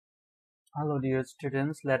Hello dear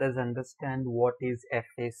students, let us understand what is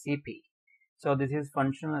FACP. So this is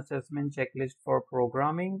Functional Assessment Checklist for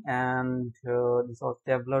Programming, and this was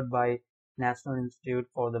developed by National Institute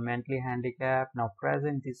for the Mentally Handicapped. Now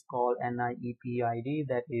present is called NIEPID,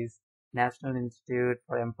 that is National Institute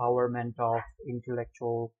for Empowerment of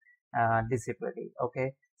Intellectual Disability.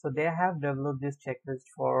 Okay, so they have developed this checklist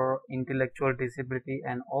for intellectual disability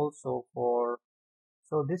and also for,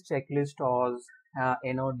 so this checklist was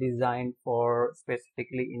designed for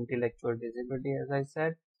specifically intellectual disability, as I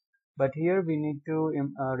said. But here we need to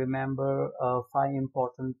remember five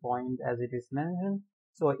important points as it is mentioned.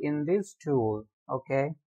 So in this tool, okay,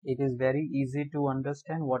 it is very easy to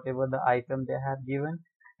understand whatever the item they have given,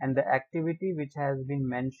 and the activity which has been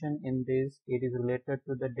mentioned in this, it is related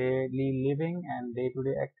to the daily living and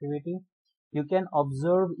day-to-day activity. You can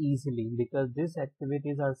observe easily because these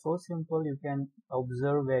activities are so simple, you can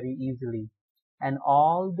observe very easily. And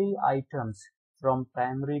all the items from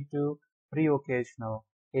primary to pre-occasional,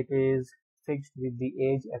 it is fixed with the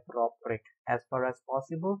age appropriate as far as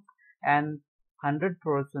possible, and 100%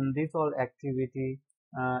 this all activity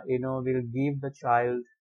will give the child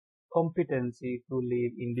competency to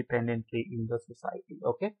live independently in the society.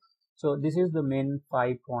 Okay, so this is the main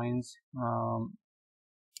 5 points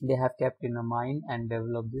they have kept in mind and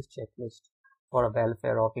developed this checklist for a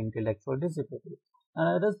welfare of intellectual disability.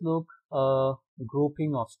 And let us look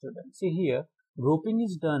grouping of students. See here, grouping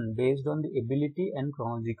is done based on the ability and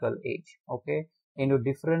chronological age, okay, into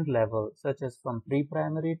different levels such as from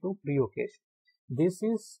pre-primary to pre-occasion. This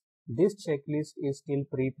checklist is still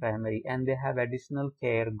pre-primary, and they have additional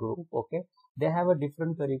care group. Okay, they have a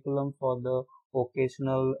different curriculum for the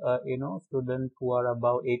occasional student who are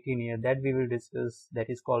above 18 years, that we will discuss, that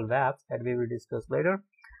is called VAPs, that we will discuss later.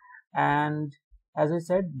 And as I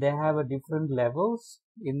said, they have a different levels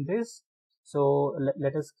in this. So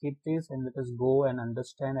let us skip this and let us go and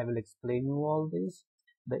understand. I will explain you all this,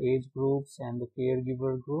 the age groups and the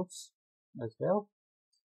caregiver groups as well.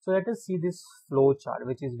 So let us see this flow chart,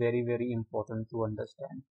 which is very important to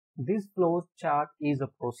understand. This flow chart is a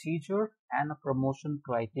procedure and a promotion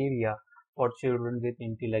criteria for children with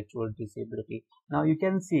intellectual disability. Now you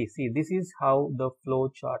can see this is how the flow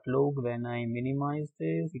chart look. When I minimize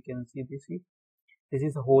this, you can see this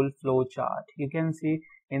is a whole flow chart. You can see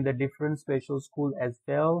in the different special school as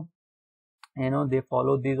well, they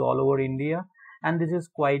follow this all over India, and this is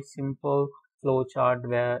quite simple flow chart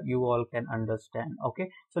where you all can understand. Okay,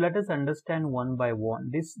 so let us understand one by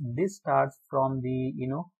one. This starts from the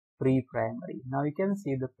pre-primary. Now you can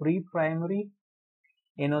see the pre-primary,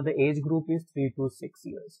 the age group is 3 to 6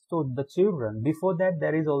 years. So the children before that,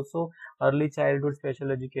 there is also early childhood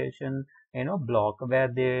special education block where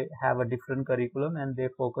they have a different curriculum and they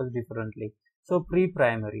focus differently. So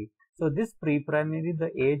pre-primary, so this pre-primary,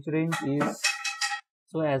 the age range is,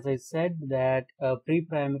 so as I said that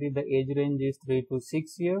pre-primary, the age range is 3 to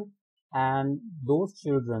 6 years, and those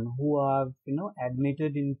children who are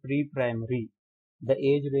admitted in pre-primary, the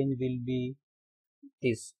age range will be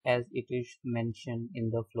this as it is mentioned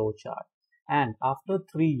in the flow chart. And after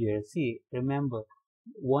 3 years, see, remember,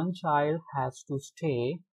 one child has to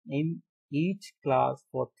stay in each class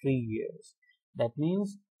for 3 years. That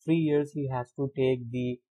means 3 years he has to take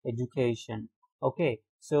the education. Okay,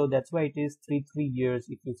 so that's why it is 3 years.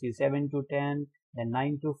 If you see 7 to 10, then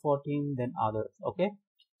 9 to 14, then others. Okay,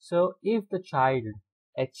 so if the child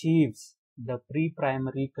achieves the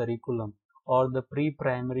pre-primary curriculum or the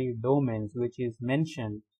pre-primary domains which is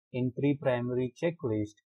mentioned in pre-primary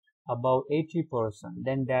checklist above 80%,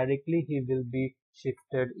 then directly he will be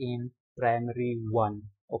shifted in primary 1.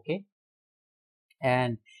 Okay,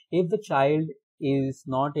 and if the child is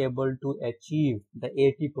not able to achieve the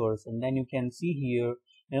 80%, then you can see here,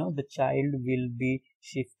 the child will be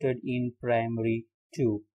shifted in primary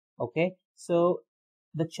 2. Okay, so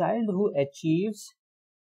the child who achieves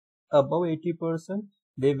above 80%,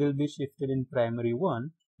 they will be shifted in primary 1,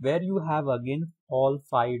 where you have again all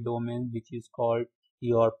 5 domains, which is called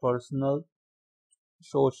your personal,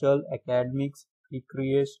 social, academics,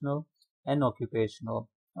 recreational, and occupational.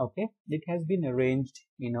 Okay, it has been arranged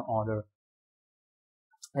in order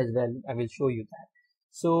as well. I will show you that.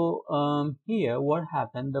 So here what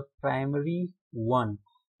happened, the primary 1,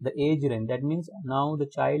 the age range, that means now the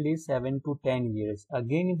child is 7 to 10 years.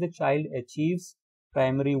 Again, if the child achieves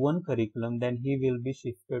primary 1 curriculum, then he will be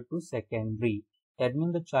shifted to secondary. That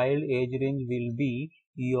means the child age range will be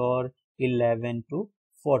your 11 to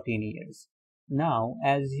 14 years. Now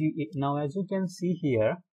as you can see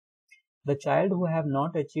here, the child who have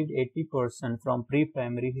not achieved 80% from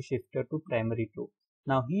pre-primary, he shifted to primary 2.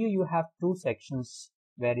 Now here you have two sections,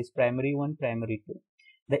 where is primary 1, primary 2.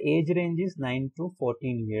 The age range is 9 to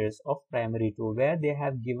 14 years of primary 2, where they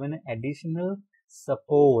have given additional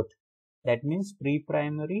support. That means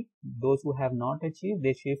pre-primary, those who have not achieved,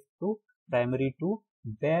 they shift to primary 2,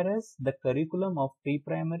 whereas the curriculum of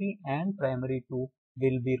pre-primary and primary 2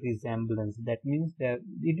 will be resemblance. That means that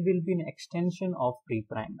it will be an extension of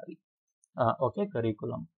pre-primary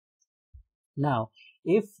curriculum. Now,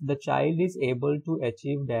 if the child is able to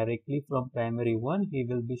achieve directly from primary 1, he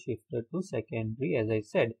will be shifted to secondary, as I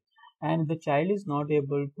said. And the child is not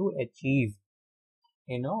able to achieve,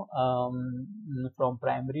 from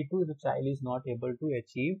primary 2, the child is not able to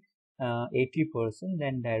achieve 80%,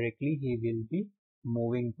 then directly he will be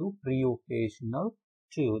moving to pre-occasional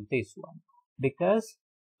 2, this one. Because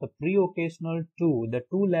the pre-occasional 2, the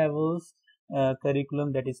two levels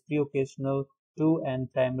curriculum, that is pre-occasional 2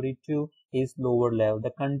 and primary 2, is lower level.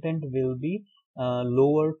 The content will be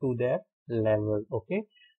lower to their level, okay.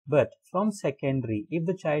 But from secondary, if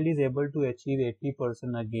the child is able to achieve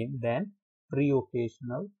 80% again, then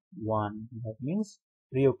pre-occasional 1, that means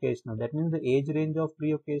pre-occasional, that means the age range of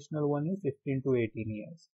pre-occasional 1 is 15 to 18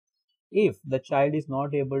 years. If the child is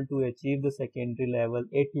not able to achieve the secondary level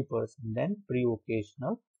 80%, then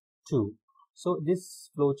pre-occasional 2. So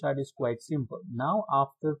this flowchart is quite simple. Now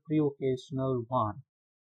after pre-occasional 1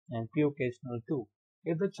 and pre-occasional 2,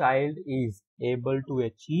 if the child is able to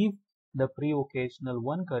achieve the pre-occasional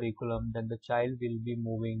 1 curriculum, then the child will be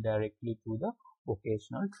moving directly to the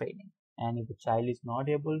vocational training. And if the child is not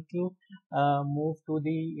able to move to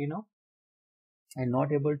the, and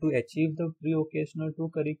not able to achieve the pre-occasional 2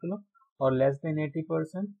 curriculum or less than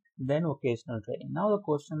 80%, then occasional training. Now the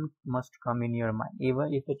question must come in your mind,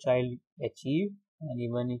 even if a child achieves and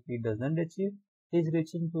even if he doesn't achieve, he is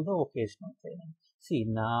reaching to the occasional training. See,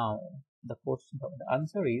 now the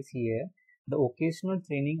answer is here. The occasional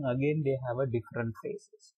training, again they have a different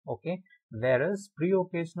phases, okay. Whereas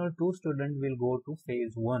pre-occasional 2 student will go to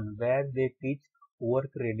phase 1, where they teach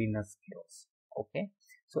work readiness skills, okay.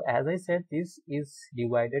 So as I said, this is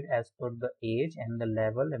divided as per the age and the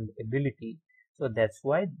level and the ability. So that's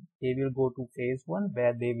why they will go to phase 1,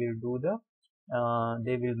 where they will do the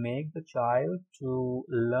they will make the child to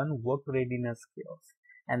learn work readiness skills,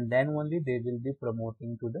 and then only they will be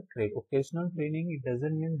promoting to the trade. Occasional training, it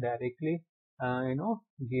doesn't mean directly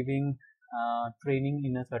giving training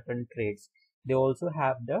in a certain trades. They also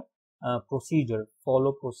have the procedure,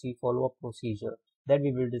 follow-up procedure, that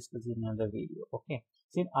we will discuss in another video, okay.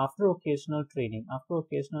 See, after occasional training,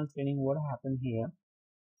 what happened here?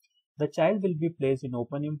 The child will be placed in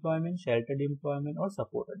open employment, sheltered employment, or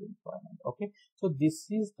supported employment, okay. So this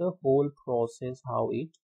is the whole process, how it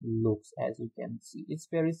looks. As you can see, it's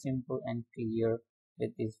very simple and clear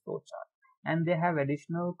with this flowchart. And they have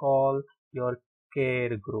additional call your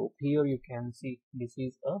care group. Here you can see this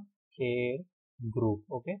is a care group,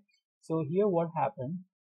 okay. So here what happened,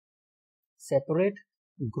 separate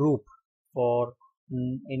group for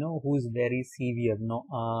who is very severe,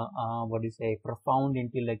 profound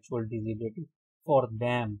intellectual disability. For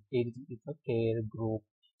them, it is a care group.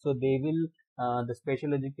 So they will, the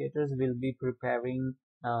special educators will be preparing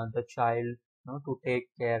the child to take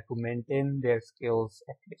care, to maintain their skills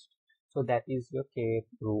at least. So that is your care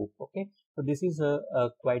group, okay. So this is a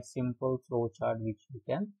quite simple flow chart which you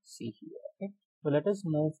can see here, okay. So let us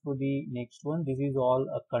move to the next one. This is all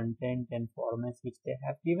a content and formats which they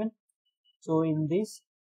have given. So in this,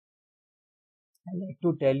 I like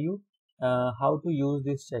to tell you how to use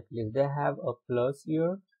this checklist. They have a plus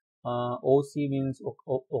here. OC means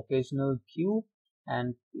occasional cue,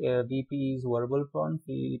 and BP is verbal prompt,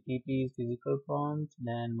 PP is physical prompt,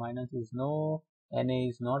 then minus is no, NA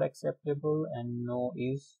is not acceptable, and no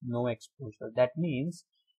is no exposure. That means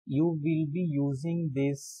you will be using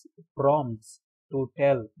these prompts to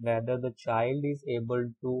tell whether the child is able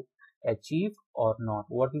to achieve or not.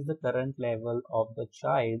 What is the current level of the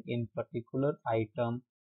child in particular item,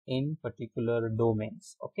 in particular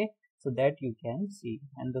domains, okay. So that you can see.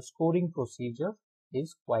 And the scoring procedure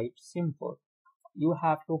is quite simple. You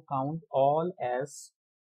have to count all as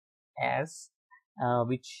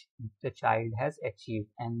which the child has achieved,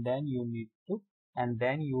 and then you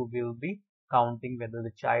will be counting whether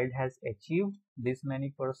the child has achieved this many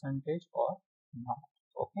percentage or not,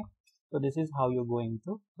 okay. So this is how you're going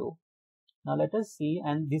to do. Now let us see,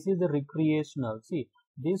 and this is the recreational. See,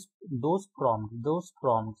 those prompts,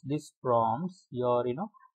 your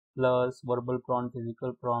plus verbal prompt,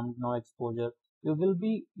 physical prompt, no exposure, you will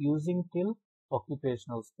be using till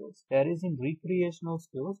occupational skills. There is in recreational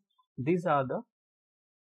skills, these are the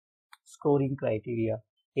scoring criteria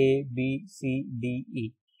A, B, C, D,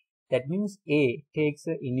 E. That means A takes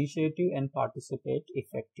the initiative and participates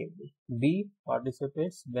effectively. B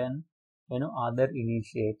participates when other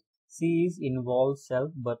initiate. C is involved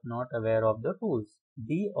self but not aware of the tools.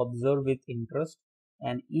 D observe with interest,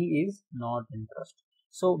 and E is not interest.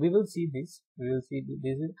 So we will see this. We will see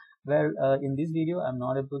this is where in this video I'm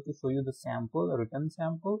not able to show you the sample, a written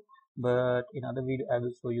sample, but in other video I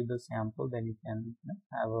will show you the sample. Then you can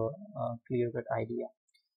have a clear-cut idea.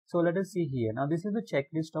 So let us see here. Now this is the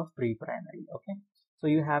checklist of pre-primary. Okay. So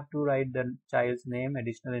you have to write the child's name,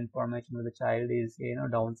 additional information whether the child is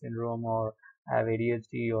Down syndrome or have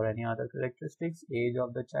ADHD or any other characteristics, age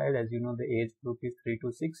of the child. As you know, the age group is 3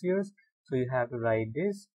 to 6 years. So you have to write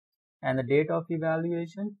this, and the date of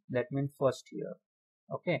evaluation, that means first year.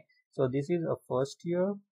 Okay. So this is a first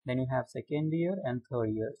year, then you have second year and third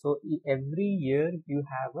year. So every year you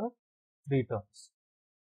have a 3 terms.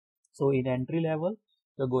 So in entry level,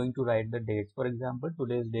 you're going to write the dates. For example,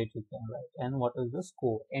 today's date you can write. And what is the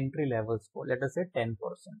score? Entry level score. Let us say 10%.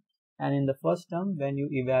 And in the first term, when you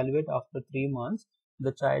evaluate after 3 months,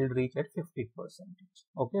 the child reach at 50%.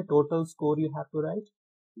 Okay, total score you have to write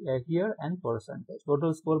here and percentage.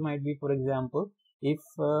 Total score might be, for example, if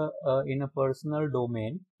in a personal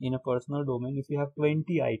domain, if you have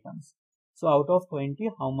 20 items, so out of 20,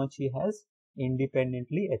 how much he has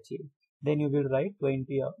independently achieved. Then you will write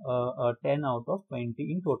 10 out of 20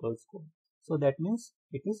 in total score. So that means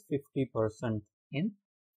it is 50% in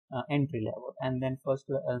entry level. And then first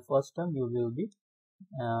term you will be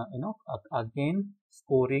again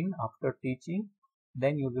scoring after teaching.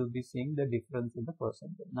 Then you will be seeing the difference in the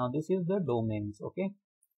percentage. Now this is the domains. Okay.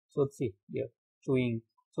 So see here, chewing.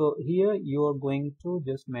 So here you are going to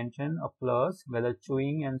just mention a plus whether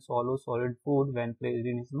chewing and swallow solid food when placed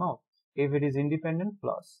in his mouth. If it is independent,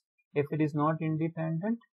 plus. If it is not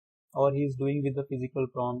independent, or he is doing with the physical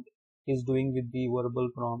prompt, he is doing with the verbal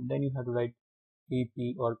prompt, then you have to write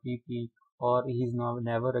PP or PP, or he is now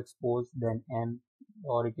never exposed, then N,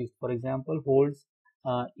 or it is, for example, holds,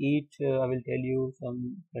 eat, I will tell you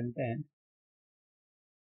some content,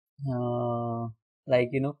 like,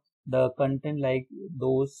 the content like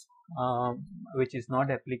those, which is not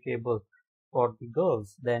applicable for the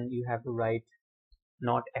girls, then you have to write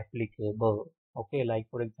not applicable. Okay, like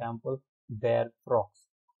for example, wear frocks.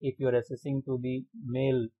 If you are assessing to the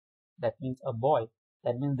male, that means a boy,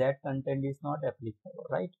 that means that content is not applicable,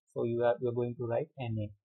 right? So you are going to write NA.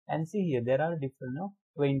 And see here, there are different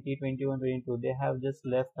 20, 21, 22, they have just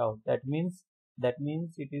left out. That means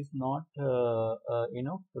it is not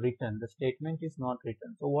written. The statement is not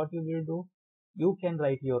written. So what you will do, you can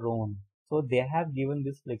write your own. So they have given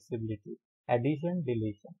this flexibility, addition,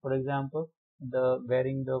 deletion. For example, the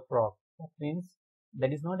wearing the frock, that means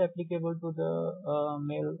that is not applicable to the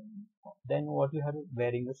male. Then what you have is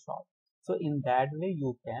wearing a short. So in that way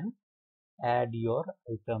you can add your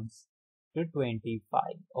items to 25.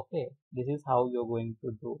 Okay, this is how you're going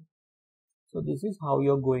to do. So this is how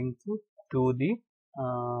you're going to do the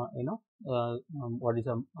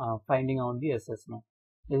finding out the assessment.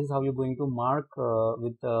 This is how you're going to mark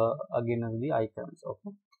with again the items.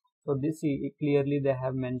 Okay. So this clearly they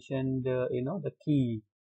have mentioned the key.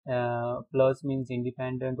 Plus means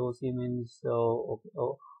independent, OC means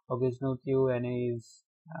occasional cue, NA is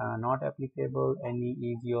not applicable, NE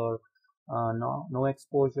is your no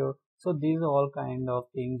exposure. So these are all kind of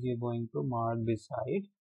things you're going to mark beside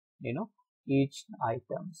each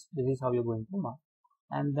items. This is how you're going to mark.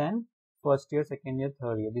 And then first year, second year,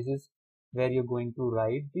 third year, this is where you're going to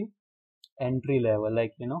write the entry level,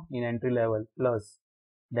 like in entry level plus.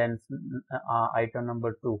 Then item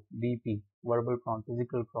number 2, BP, verbal prompt,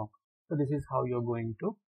 physical prompt. So this is how you're going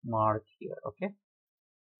to mark here. Okay.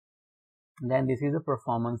 Then this is a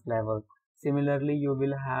performance level. Similarly, you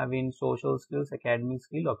will have in social skills, academic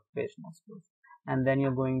skill, occupational skills. And then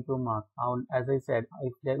you're going to mark out, as I said,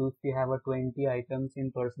 if you have a 20 items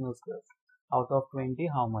in personal skills, out of 20,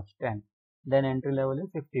 how much? 10. Then entry level is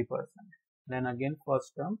 50%. Then again,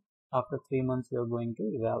 first term, after 3 months, you're going to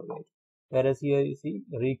evaluate. Whereas here you see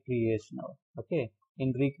recreational. Okay.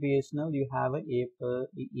 In recreational, you have a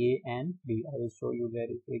and B. I will show you where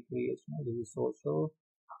is recreational. This is social.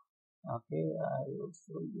 Okay. I will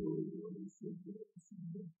show you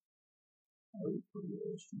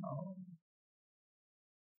recreational.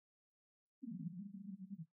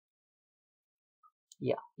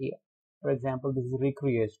 Yeah, here. For example, this is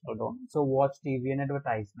recreational domain. So watch TV and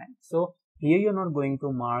advertisement. So here you're not going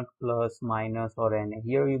to mark plus, minus, or NA.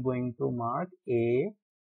 Here you're going to mark A,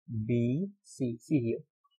 B, C. See here.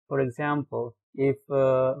 For example, if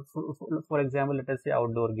for example, let us say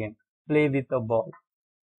outdoor game, play with a ball.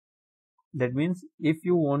 That means if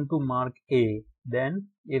you want to mark A, Then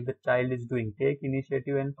if the child is doing, take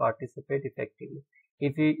initiative and participate effectively.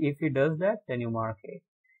 If he does that, then you mark A.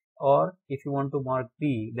 Or if you want to mark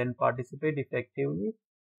B, then participate effectively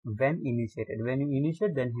when initiated. When you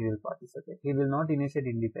initiate, then he will participate. He will not initiate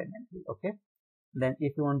independently. Okay. Then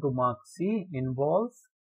if you want to mark C, involves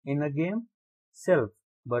in a game, self,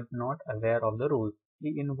 but not aware of the rules.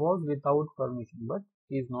 He involves without permission, but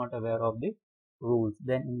he is not aware of the rules.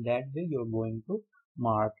 Then in that way, you're going to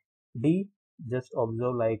mark D, just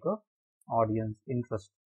observe like a audience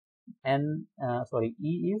interest. And sorry,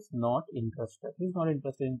 E is not interested. He's not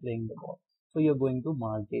interested in playing the ball. So you're going to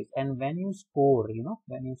mark this. And when you score,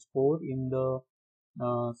 when you score in the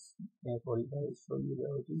sorry, I will show you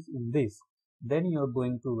where it is in this. Then you're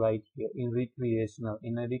going to write here in recreational.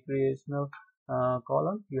 In a recreational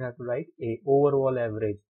column, you have to write A, overall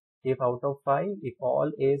average. If out of 5, if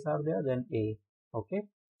all A's are there, then A. Okay.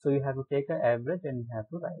 So you have to take an average and you have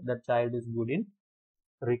to write the child is good in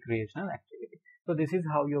recreational activity. So this is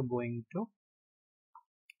how you're going to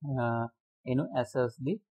assess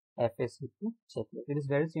the FACP checklist. It is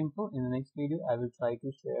very simple. In the next video, I will try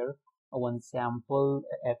to share one sample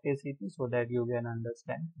FACP so that you can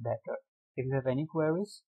understand better. If you have any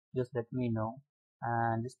queries, just let me know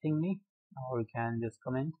and just ping me, or you can just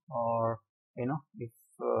comment, or if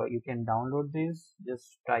you can download this,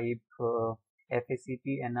 just type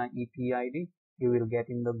FACP NIEPID. You will get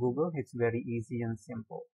in the Google. It's very easy and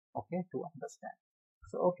simple, okay, to understand.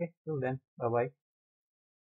 So okay, till then, bye bye.